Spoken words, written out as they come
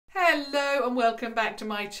Hello and welcome back to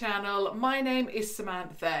my channel. My name is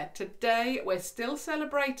Samantha. Today we're still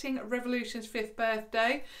celebrating Revolution's 5th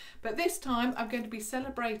birthday, but this time I'm going to be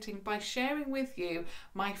celebrating by sharing with you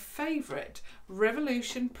my favourite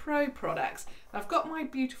Revolution Pro products. I've got my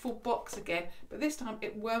beautiful box again, but this time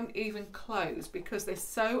it won't even close because there's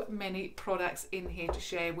so many products in here to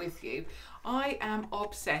share with you. I am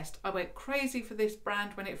obsessed. I went crazy for this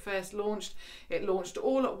brand when it first launched. It launched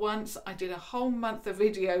all at once. I did a whole month of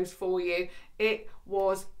videos for you. It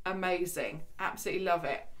was amazing. Absolutely love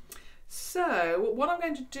it. So what I'm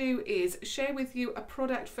going to do is share with you a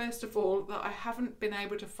product first of all that I haven't been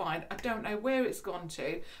able to find. I don't know where it's gone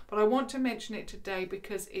to, but I want to mention it today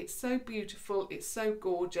because it's so beautiful, it's so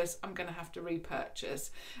gorgeous, I'm going to have to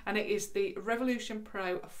repurchase. And it is the Revolution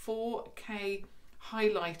Pro 4K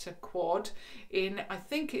highlighter quad in, I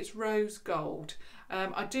think it's rose gold.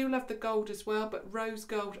 I do love the gold as well, but rose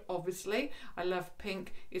gold obviously. I love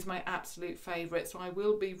pink, is my absolute favourite, so I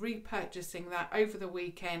will be repurchasing that over the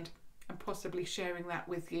weekend and possibly sharing that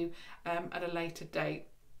with you at a later date.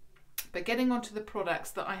 But getting on to the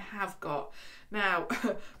products that I have got. Now,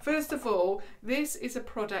 first of all, this is a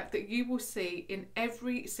product that you will see in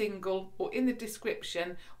every single, or in the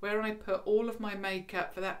description where I put all of my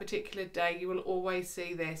makeup for that particular day. You will always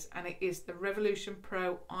see this, and it is the Revolution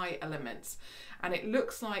Pro Eye Elements. And it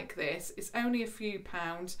looks like this. It's only a few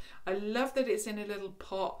pounds. I love that it's in a little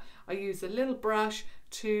pot. I use a little brush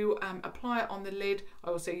to apply it on the lid. I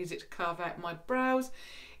also use it to carve out my brows.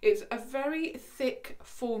 It's a very thick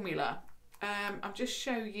formula. I'll just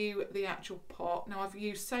show you the actual pot. Now, I've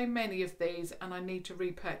used so many of these and I need to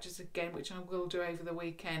repurchase again, which I will do over the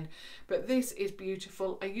weekend. But this is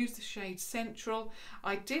beautiful. I used the shade Central.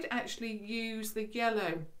 I did actually use the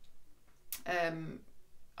yellow.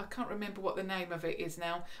 I can't remember what the name of it is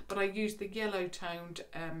now, but I used the yellow toned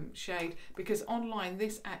shade because online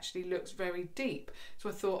this actually looks very deep. So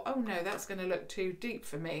I thought, oh no, that's going to look too deep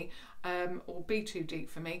for me. Or be too deep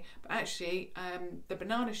for me, but actually the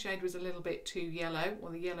banana shade was a little bit too yellow, or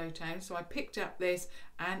the yellow tone, so I picked up this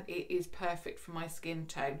and it is perfect for my skin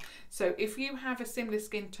tone. So if you have a similar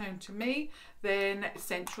skin tone to me, then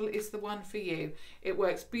Central is the one for you. It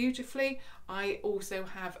works beautifully. I also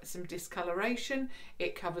have some discoloration.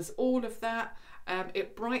 It covers all of that.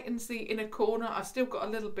 It brightens the inner corner. I've still got a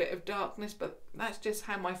little bit of darkness, but that's just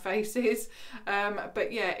how my face is.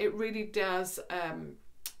 But yeah, it really does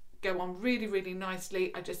go on really, really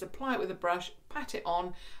nicely. I just apply it with a brush, pat it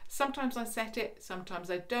on. Sometimes I set it,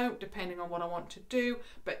 sometimes I don't, depending on what I want to do,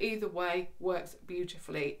 but either way works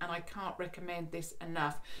beautifully, and I can't recommend this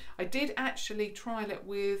enough. I did actually trial it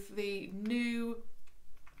with the new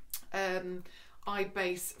eye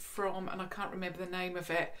base from, and I can't remember the name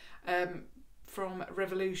of it, from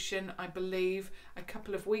Revolution, I believe, a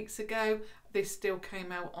couple of weeks ago. This still came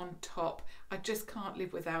out on top. I just can't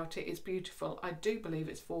live without it. It's beautiful. I do believe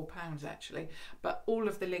it's £4 actually, but all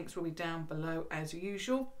of the links will be down below as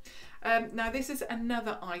usual. Now this is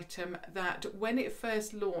another item that when it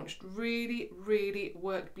first launched really, really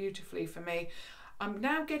worked beautifully for me. I'm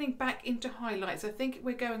now getting back into highlights. I think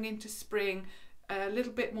we're going into spring, a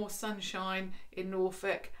little bit more sunshine in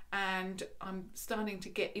Norfolk, and I'm starting to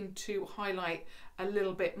get into highlight a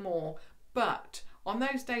little bit more. But on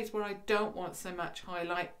those days where I don't want so much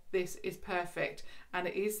highlight, this is perfect, and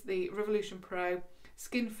it is the Revolution Pro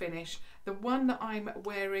Skin Finish. The one that I'm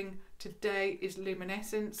wearing today is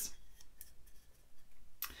Luminescence.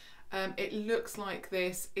 It looks like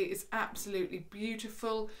this. It is absolutely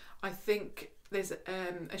beautiful. I think there's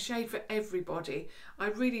a shade for everybody. I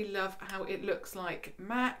really love how it looks like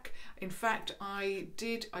MAC. In fact, I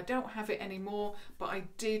don't have it anymore, but I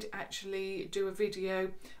did actually do a video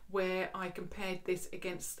where I compared this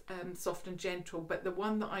against Soft and Gentle, but the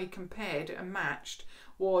one that I compared and matched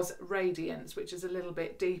was Radiance, which is a little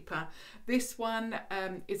bit deeper. This one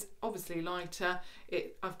is obviously lighter.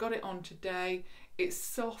 I've got it on today. It's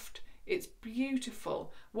soft, it's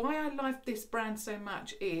beautiful. Why I like this brand so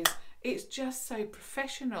much is it's just so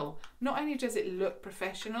professional. Not only does it look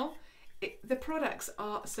professional, the products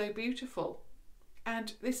are so beautiful.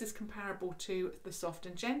 And this is comparable to the Soft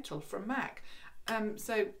and Gentle from MAC.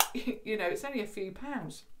 So, you know, it's only a few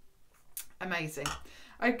pounds. Amazing.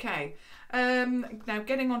 Okay, now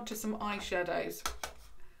getting on to some eyeshadows.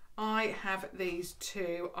 I have these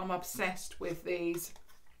two. I'm obsessed with these.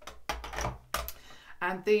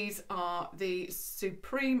 And these are the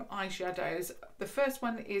Supreme eyeshadows. The first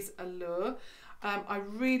one is Allure. I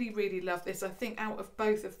really, really love this. I think out of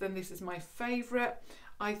both of them, this is my favourite.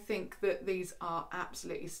 I think that these are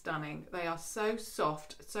absolutely stunning. They are so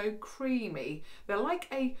soft, so creamy. They're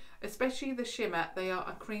like especially the shimmer, they are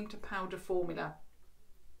a cream to powder formula.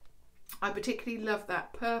 I particularly love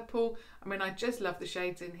that purple. I mean, I just love the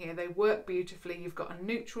shades in here. They work beautifully. You've got a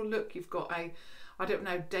neutral look. You've got a, I don't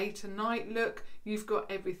know, day to night look. You've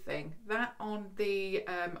got everything. That on the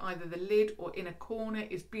either the lid or in a corner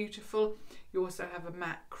is beautiful. You also have a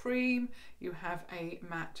matte cream. You have a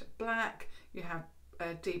matte black. You have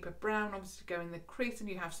a deeper brown, obviously, to go in the crease, and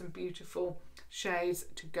you have some beautiful shades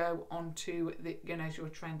to go onto the, you know, as your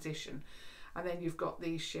transition. And then you've got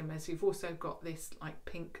these shimmers. You've also got this like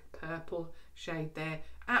pink purple shade there.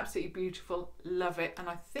 Absolutely beautiful. Love it. And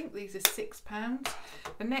I think these are £6.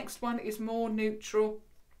 The next one is more neutral,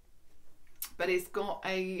 but it's got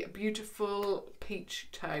a beautiful peach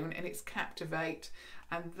tone, and it's Captivate.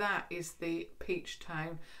 And that is the peach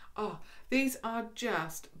tone. Oh, these are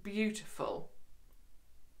just beautiful.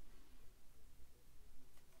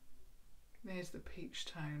 There's the peach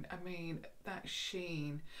tone. I mean, that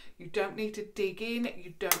sheen. You don't need to dig in.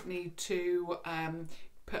 You don't need to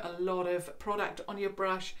put a lot of product on your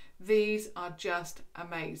brush. These are just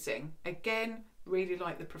amazing. Again, really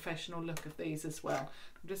like the professional look of these as well.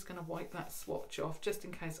 I'm just going to wipe that swatch off just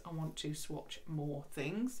in case I want to swatch more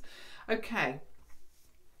things. Okay.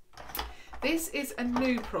 This is a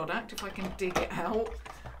new product, if I can dig it out,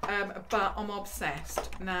 but I'm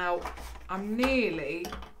obsessed. Now, I'm nearly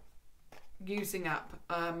using up,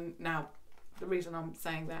 now the reason I'm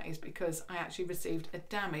saying that is because I actually received a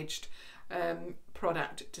damaged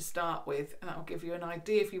product to start with, and that'll give you an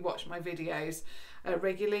idea if you watch my videos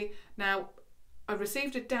regularly. Now, I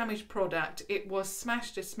received a damaged product. It was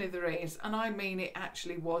smashed to smithereens, and I mean it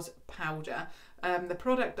actually was powder. The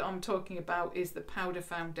product that I'm talking about is the powder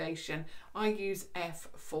foundation. I use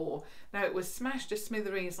F4. Now, it was smashed to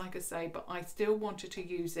smithereens, like I say, but I still wanted to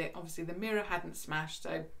use it. Obviously the mirror hadn't smashed,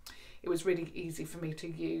 so it was really easy for me to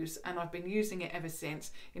use, and I've been using it ever since.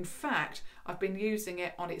 In fact, I've been using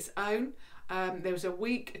it on its own. There was a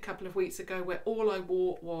couple of weeks ago, where all I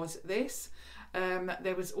wore was this.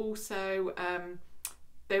 There was also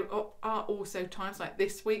there are also times like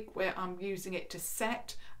this week where I'm using it to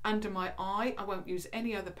set under my eye. I won't use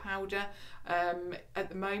any other powder at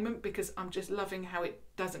the moment because I'm just loving how it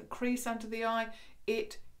doesn't crease under the eye.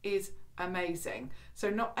 It is amazing. So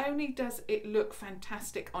not only does it look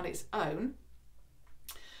fantastic on its own,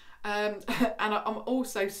 and I'm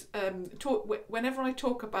also whenever I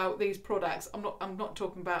talk about these products, I'm not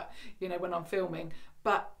talking about, you know, when I'm filming,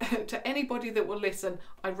 but to anybody that will listen,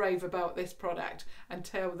 I rave about this product and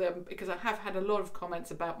tell them, because I have had a lot of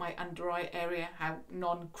comments about my under eye area, how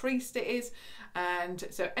non-creased it is, and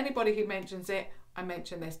so anybody who mentions it, I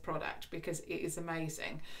mention this product because it is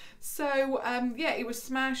amazing. So yeah, it was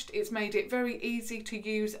smashed. It's made it very easy to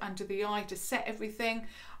use under the eye to set everything.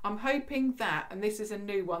 I'm hoping that, and this is a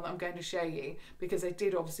new one that I'm going to show you because they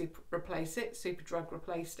did obviously replace it. Superdrug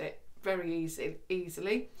replaced it very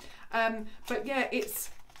easily. But yeah,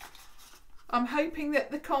 I'm hoping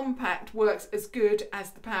that the compact works as good as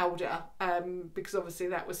the powder because obviously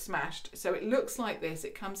that was smashed. So it looks like this.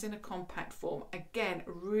 It comes in a compact form. Again,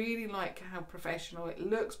 really like how professional it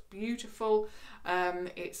looks. Beautiful.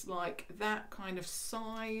 It's like that kind of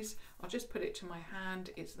size. I'll just put it to my hand.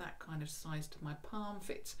 It's that kind of size to my palm.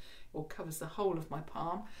 Fits or covers the whole of my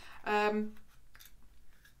palm.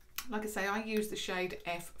 Like I say, I use the shade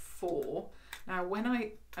F4. Now when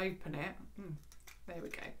I open it, there we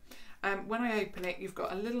go. When I open it, you've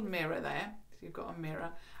got a little mirror there. So you've got a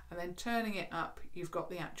mirror, and then turning it up, you've got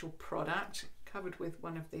the actual product covered with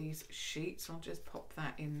one of these sheets. I'll just pop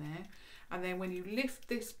that in there. And then when you lift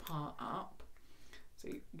this part up, so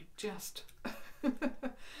you just, there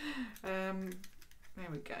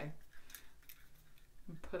we go.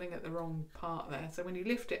 I'm pulling at the wrong part there. So when you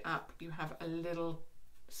lift it up, you have a little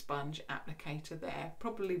sponge applicator there.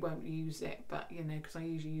 Probably won't use it, but you know, because I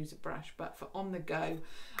usually use a brush, but for on the go,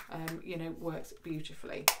 you know, works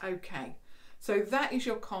beautifully. Okay, so that is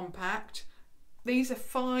your compact. These are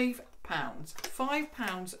 £5.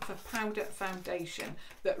 £5 for powder foundation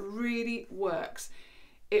that really works.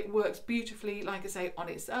 It works beautifully, like I say, on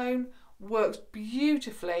its own, works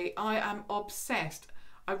beautifully. I am obsessed.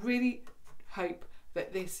 I really hope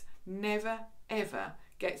that this never ever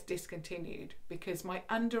gets discontinued because my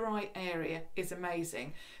under eye area is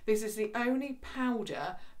amazing. This is the only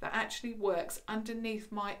powder that actually works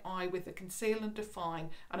underneath my eye with the conceal and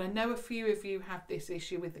define, and I know a few of you have this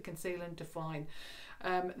issue with the conceal and define,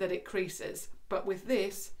 that it creases, but with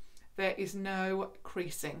this there is no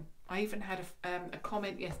creasing. I even had a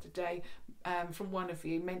comment yesterday from one of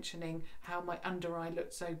you mentioning how my under eye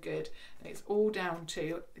looked so good. And it's all down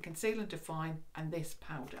to the conceal and define and this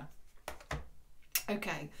powder.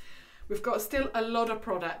 Okay, we've got still a lot of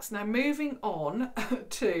products. Now moving on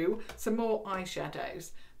to some more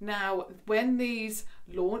eyeshadows. Now when these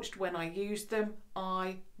launched, when I used them,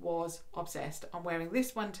 I was obsessed. I'm wearing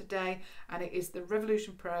this one today, and it is the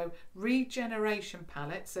Revolution Pro Regeneration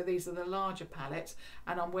palette. So these are the larger palettes,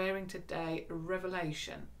 and I'm wearing today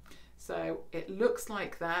Revelation. So it looks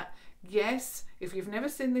like that. Yes, if you've never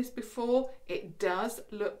seen this before, it does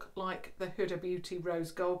look like the Huda Beauty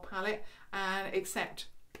Rose Gold palette, and except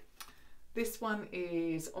this one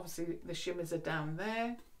is obviously the shimmers are down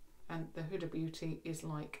there, and the Huda Beauty is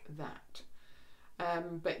like that.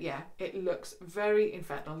 But yeah, it looks very, in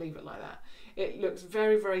fact, I'll leave it like that. It looks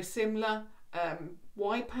very, very similar.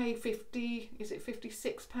 Why pay 50, is it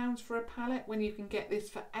 £56 for a palette when you can get this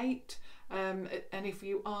for £8? And if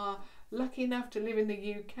you are lucky enough to live in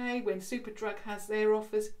the UK, when Superdrug has their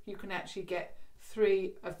offers, you can actually get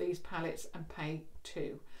 3 of these palettes and pay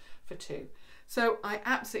 2 for 2. So I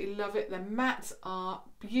absolutely love it. The mattes are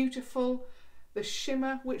beautiful. The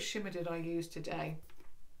shimmer, which shimmer did I use today?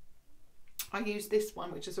 I used this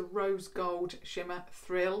one, which is a rose gold shimmer,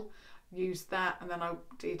 Thrill. Used that, and then I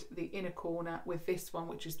did the inner corner with this one,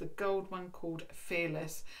 which is the gold one called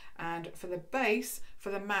Fearless. And for the base, for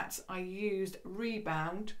the mattes, I used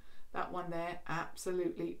Rebound. That one there,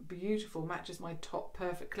 absolutely beautiful, matches my top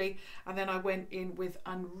perfectly. And then I went in with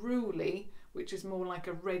Unruly, which is more like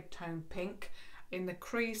a red tone pink in the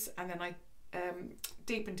crease, and then I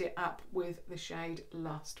deepened it up with the shade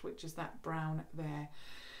Lust, which is that brown there.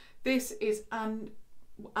 This is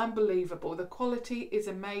unbelievable. The quality is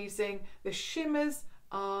amazing. The shimmers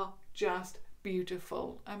are just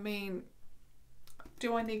beautiful. I mean,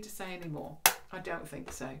 do I need to say any more? I don't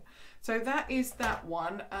think so. So that is that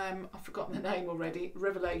one. I've forgotten the name already,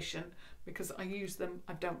 Revelation, because I use them.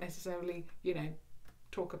 I don't necessarily, you know,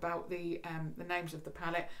 talk about the names of the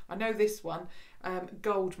palette. I know this one,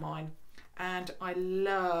 Goldmine, and I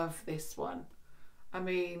love this one. I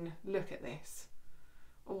mean, look at this.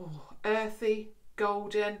 Oh, earthy,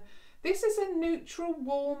 golden. This is a neutral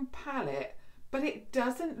warm palette, but it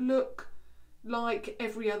doesn't look like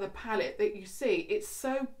every other palette that you see. It's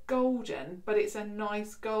so golden, but it's a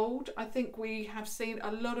nice gold. I think we have seen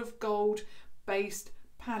a lot of gold based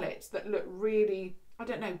palettes that look really, I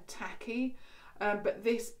don't know, tacky, but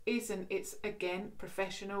this isn't. It's again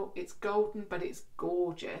professional. It's golden, but it's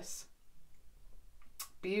gorgeous,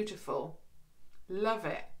 beautiful, love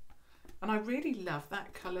it. And I really love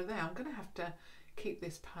that colour there. I'm going to have to keep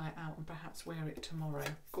this palette out and perhaps wear it tomorrow.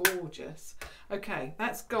 Gorgeous. Okay,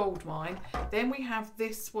 that's Goldmine. Then we have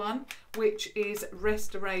this one, which is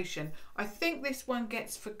Restoration. I think this one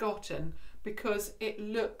gets forgotten because it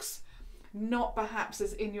looks not perhaps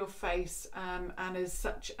as in your face and as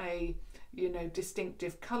such a, you know,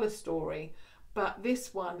 distinctive colour story. But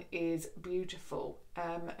this one is beautiful.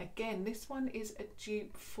 Again, this one is a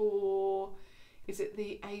dupe for, is it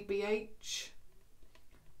the ABH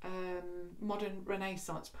Modern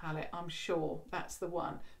Renaissance palette? I'm sure that's the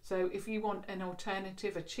one. So if you want an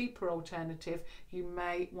alternative, a cheaper alternative, you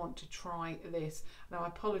may want to try this. Now I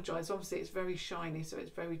apologise, obviously it's very shiny, so it's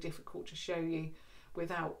very difficult to show you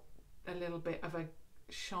without a little bit of a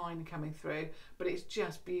shine coming through, but it's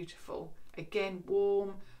just beautiful. Again,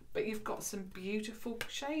 warm, but you've got some beautiful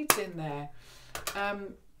shades in there.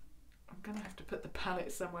 I'm going to have to put the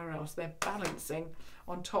palette somewhere else. They're balancing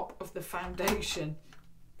on top of the foundation.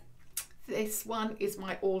 This one is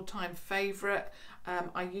my all-time favourite.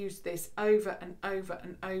 I use this over and over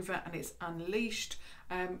and over, and it's Unleashed.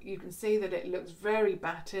 You can see that it looks very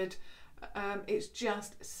battered. It's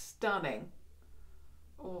just stunning.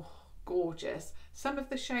 Oh, gorgeous. Some of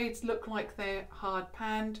the shades look like they're hard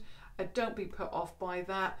panned. Don't be put off by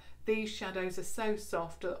that. These shadows are so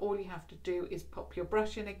soft that all you have to do is pop your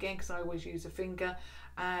brush in again, because I always use a finger,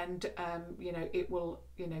 and you know, it will,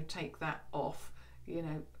 you know, take that off. You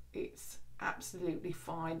know, it's absolutely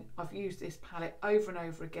fine. I've used this palette over and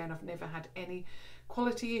over again. I've never had any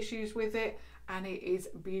quality issues with it, and it is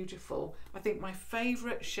beautiful. I think my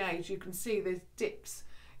favourite shades, you can see there's dips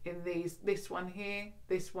in these, this one here,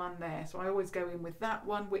 this one there. So I always go in with that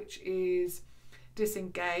one, which is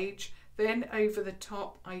Disengage. Then over the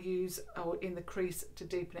top I use, or in the crease to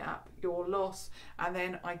deepen it up, Your Loss. And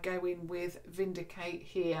then I go in with Vindicate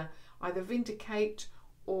here, either Vindicate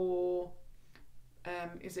or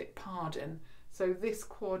is it Pardon. So this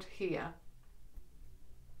quad here,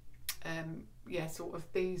 yeah, sort of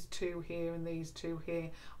these two here and these two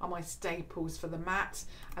here are my staples for the mattes.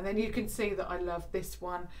 And then you can see that I love this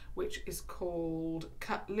one, which is called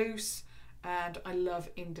Cut Loose, and I love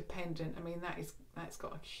Independent. I mean, that's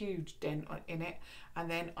got a huge dent in it. And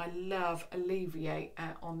then I love Alleviate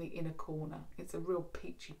on the inner corner. It's a real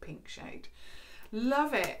peachy pink shade.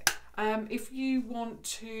 Love it. If you want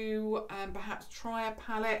to perhaps try a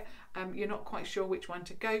palette, you're not quite sure which one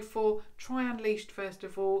to go for, try Unleashed first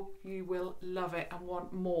of all. You will love it and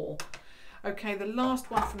want more. Okay, the last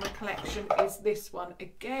one from the collection is this one.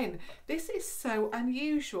 Again, this is so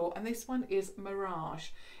unusual, and this one is Mirage.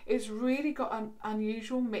 It's really got an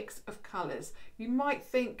unusual mix of colours. You might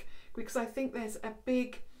think, because I think there's a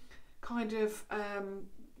big kind of,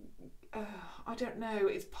 I don't know,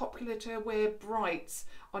 it's popular to wear brights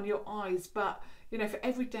on your eyes, but you know, for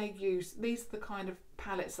everyday use, these are the kind of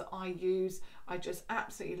palettes that I use. I just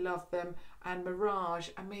absolutely love them. And Mirage,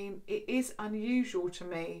 I mean, it is unusual to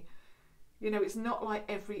me. You know, it's not like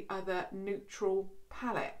every other neutral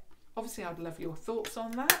palette. Obviously, I'd love your thoughts on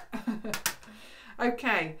that.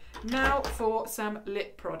 Okay, now for some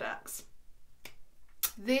lip products.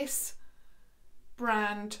 This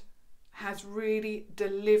brand has really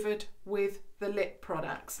delivered with the lip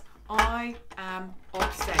products. I am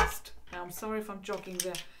obsessed. Now, I'm sorry if I'm jogging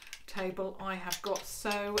the table. I have got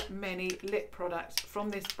so many lip products from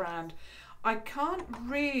this brand. I can't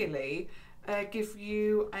really give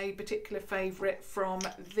you a particular favourite from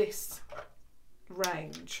this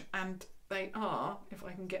range, and they are, if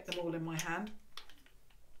I can get them all in my hand,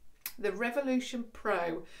 the Revolution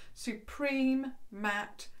Pro Supreme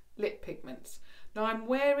Matte Lip Pigments. Now I'm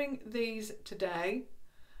wearing these today.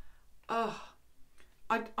 I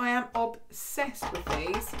am obsessed with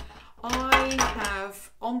these. I have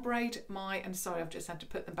ombreed my, and sorry, I've just had to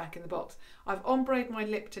put them back in the box. I've ombreed my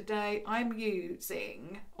lip today. I'm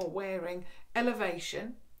using or wearing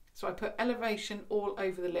Elevation. So I put Elevation all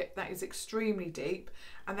over the lip. That is extremely deep.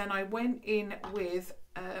 And then I went in with,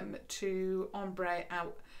 to ombre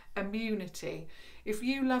out, Immunity. If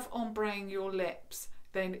you love ombreing your lips,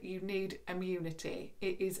 then you need Immunity.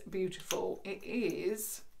 It is beautiful. It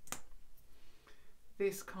is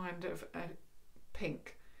this kind of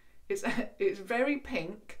pink. It's very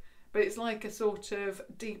pink, but it's like a sort of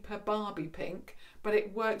deeper Barbie pink, but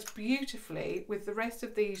it works beautifully with the rest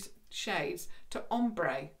of these shades to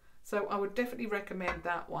ombre. So I would definitely recommend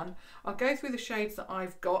that one. I'll go through the shades that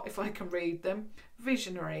I've got if I can read them.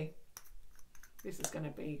 Visionary. This is going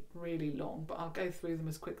to be really long, but I'll go through them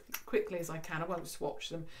as quickly as I can. I won't swatch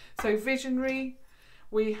them. So Visionary,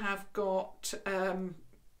 we have got,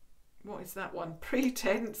 what is that one?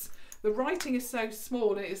 Pretense. The writing is so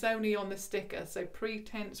small and it's only on the sticker. So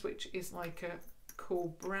Pretense, which is like a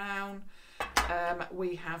cool brown.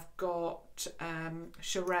 We have got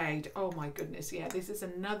Charade. Oh my goodness, yeah, this is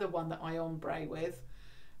another one that I ombre with.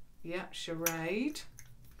 Yeah, Charade.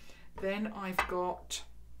 Then I've got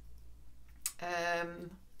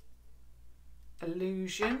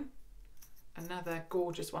Illusion, another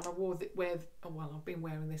gorgeous one. I wore it with, oh well, I've been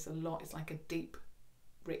wearing this a lot. It's like a deep,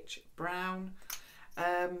 rich brown.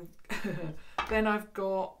 Then I've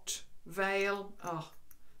got Veil. Oh,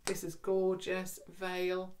 this is gorgeous.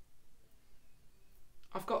 Veil.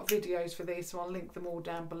 I've got videos for these, so I'll link them all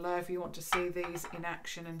down below if you want to see these in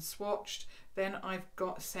action and swatched. Then I've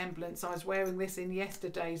got Semblance. I was wearing this in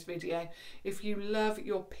yesterday's video. If you love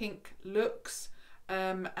your pink looks,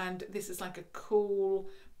 and this is like a cool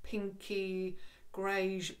pinky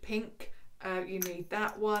greige pink, you need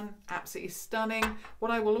that one. Absolutely stunning.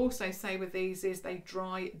 What I will also say with these is they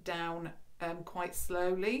dry down quite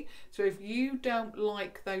slowly. So if you don't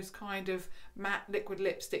like those kind of matte liquid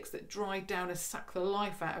lipsticks that dry down and suck the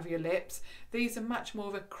life out of your lips, these are much more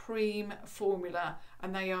of a cream formula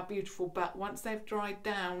and they are beautiful, but once they've dried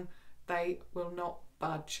down they will not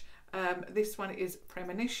budge. This one is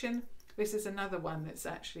Premonition. This is another one that's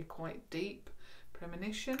actually quite deep.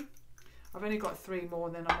 Premonition. I've only got 3 more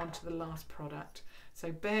and then I'm on to the last product,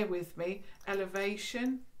 so bear with me.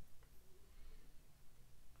 Elevation.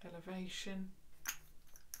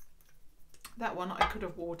 That one I could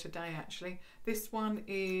have wore today actually. This one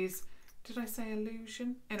is, did I say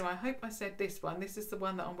Illusion? Anyway, I hope I said this one. This is the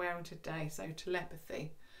one that I'm wearing today, so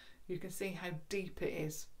Telepathy. You can see how deep it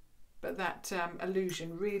is. But that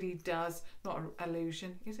Illusion really does, not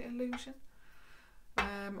Illusion, is it Illusion?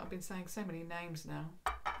 I've been saying so many names now.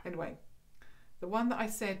 Anyway, the one that I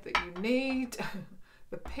said that you need,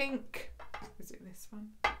 the pink, is it this one?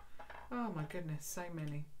 Oh my goodness, so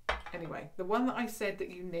many. Anyway, the one that I said that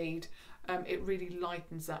you need, it really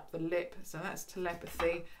lightens up the lip, so that's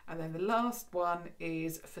Telepathy. And then the last one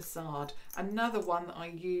is Facade, another one that I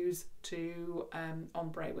use to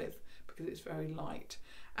ombre with because it's very light.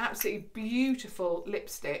 Absolutely beautiful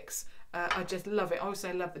lipsticks, I just love it. I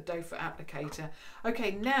also love the doe foot applicator.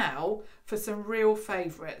 Okay, now for some real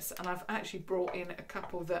favourites, and I've actually brought in a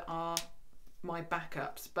couple that are my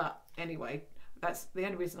backups, but anyway, that's the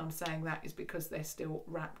only reason I'm saying that is because they're still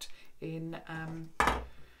wrapped in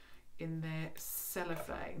their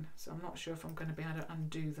cellophane, so I'm not sure if I'm going to be able to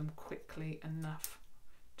undo them quickly enough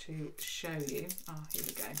to show you. Oh, here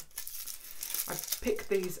we go. I picked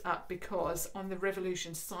these up because on the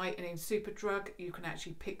Revolution site and in Superdrug you can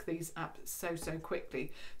actually pick these up so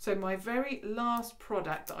quickly. So my very last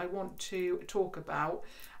product that I want to talk about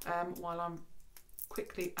while I'm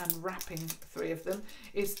quickly unwrapping 3 of them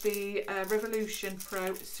is the Revolution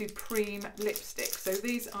Pro Supreme lipstick. So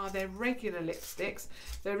these are their regular lipsticks.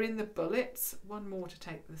 They're in the bullets. One more to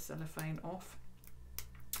take the cellophane off.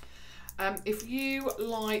 If you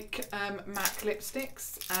like MAC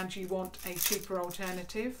lipsticks and you want a cheaper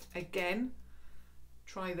alternative, again,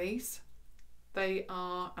 try these. They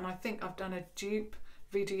are, and I think I've done a dupe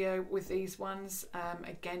video with these ones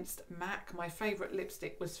against MAC. My favourite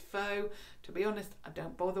lipstick was Faux. To be honest, I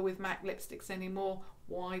don't bother with MAC lipsticks anymore.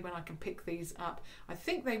 Why, when I can pick these up? I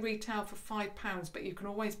think they retail for £5, but you can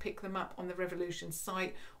always pick them up on the Revolution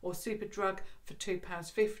site or Superdrug for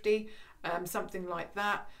 £2.50, something like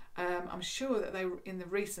that. I'm sure that they were in the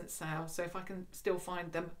recent sale, so if I can still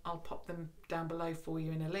find them, I'll pop them down below for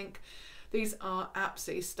you in a link. These are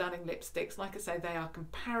absolutely stunning lipsticks. Like I say, they are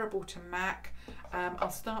comparable to MAC.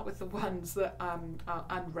 I'll start with the ones that are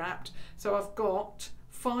unwrapped. So I've got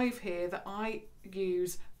 5 here that I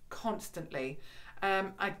use constantly.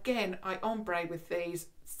 Again, I ombre with these.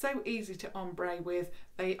 So easy to ombre with.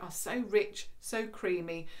 They are so rich, so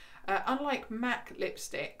creamy. Unlike MAC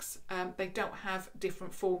lipsticks, they don't have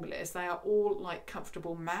different formulas. They are all like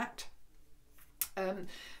comfortable matte.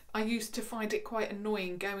 I used to find it quite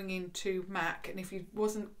annoying going into MAC, and if you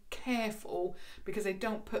wasn't careful, because they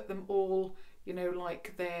don't put them all, you know,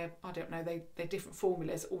 like they're, I don't know, they're different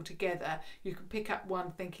formulas all together. You can pick up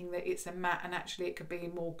one thinking that it's a matte and actually it could be a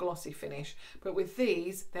more glossy finish. But with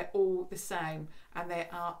these, they're all the same and they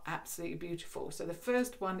are absolutely beautiful. So the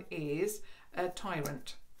first one is a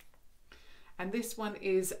Tyrant. And this one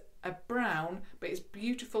is a brown, but it's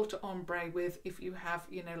beautiful to ombre with if you have,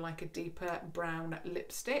 you know, like a deeper brown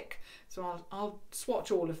lipstick. So I'll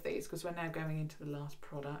swatch all of these because we're now going into the last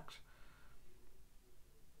product.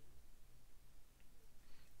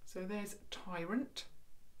 So there's Tyrant,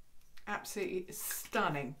 absolutely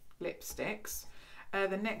stunning lipsticks.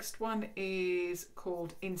 The next one is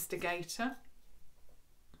called Instigator,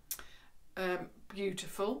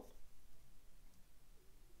 beautiful.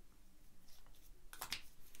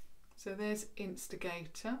 So there's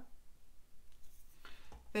Instigator.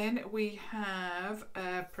 Then we have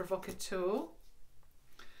Provocateur,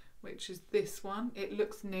 which is this one. It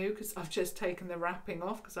looks new because I've just taken the wrapping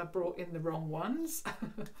off because I brought in the wrong ones.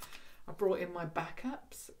 I brought in my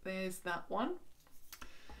backups. There's that one.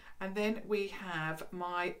 And then we have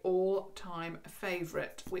my all-time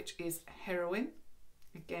favourite, which is Heroine.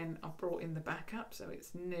 Again, I brought in the backup, so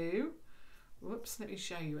it's new. Whoops, let me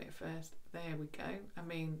show you it first. There we go. I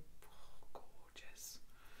mean, gorgeous.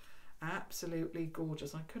 Absolutely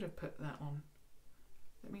gorgeous. I could have put that on.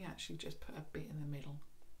 Let me actually just put a bit in the middle.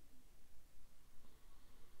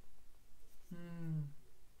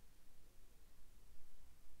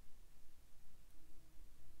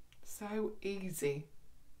 So easy.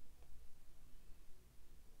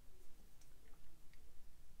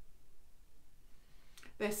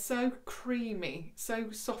 They're so creamy,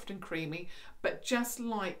 so soft and creamy, but just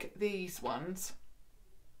like these ones,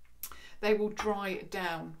 they will dry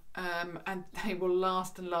down and they will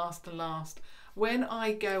last and last and last. When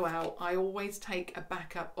I go out, I always take a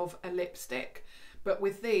backup of a lipstick, but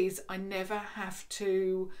with these, I never have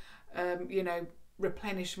to, you know,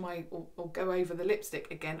 replenish my or go over the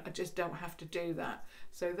lipstick again. I just don't have to do that.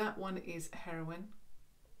 So that one is Heroine.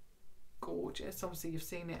 Gorgeous. Obviously, you've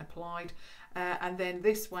seen it applied. And then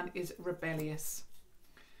this one is Rebellious.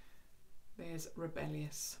 There's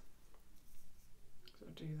Rebellious. So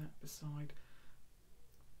I'll do that beside.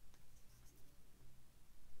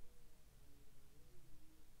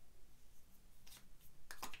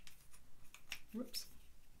 Whoops.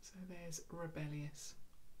 So there's Rebellious.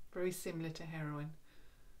 Very similar to Heroine.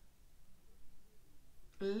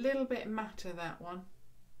 A little bit matter, that one.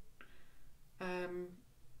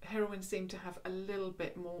 Heroine seemed to have a little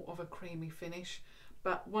bit more of a creamy finish,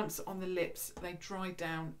 but once on the lips, they dry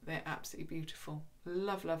down. They're absolutely beautiful.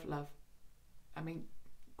 Love, love, love. I mean,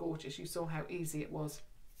 gorgeous. You saw how easy it was.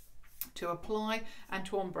 to apply and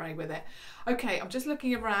to ombre with it. Okay, I'm just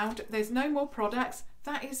looking around. There's no more products.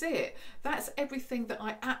 That is it. That's everything that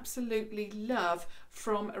I absolutely love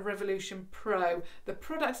from Revolution Pro. The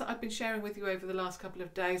products that I've been sharing with you over the last couple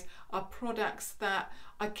of days are products that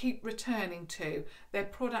I keep returning to. They're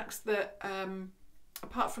products that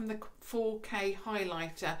apart from the 4K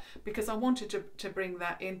highlighter, because I wanted to bring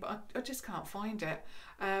that in, but I just can't find it.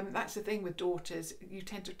 That's the thing with daughters, you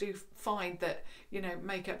tend to find that, you know,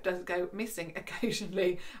 makeup does go missing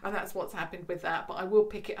occasionally, and that's what's happened with that. But I will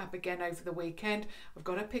pick it up again over the weekend. I've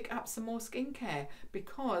got to pick up some more skincare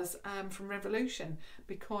because from Revolution,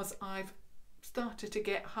 because I've started to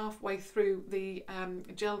get halfway through the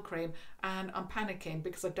gel cream and I'm panicking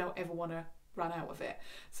because I don't ever want to run out of it.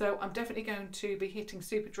 So I'm definitely going to be hitting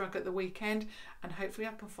Superdrug at the weekend, and hopefully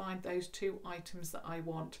I can find those 2 items that I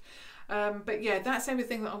want. But yeah, that's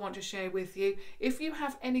everything that I want to share with you. If you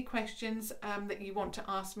have any questions that you want to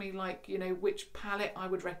ask me, like, you know, which palette I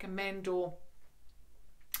would recommend or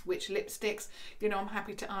which lipsticks, you know, I'm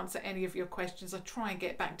happy to answer any of your questions. I try and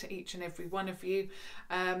get back to each and every one of you.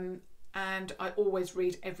 And I always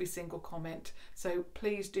read every single comment, so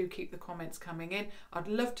please do keep the comments coming in. I'd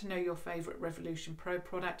love to know your favourite Revolution Pro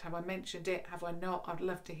product. Have I mentioned it? Have I not? I'd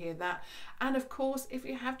love to hear that. And of course, if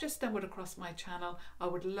you have just stumbled across my channel, I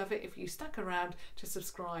would love it if you stuck around to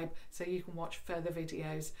subscribe so you can watch further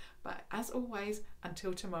videos. But as always,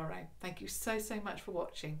 until tomorrow, thank you so much for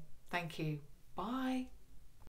watching. Thank you. Bye.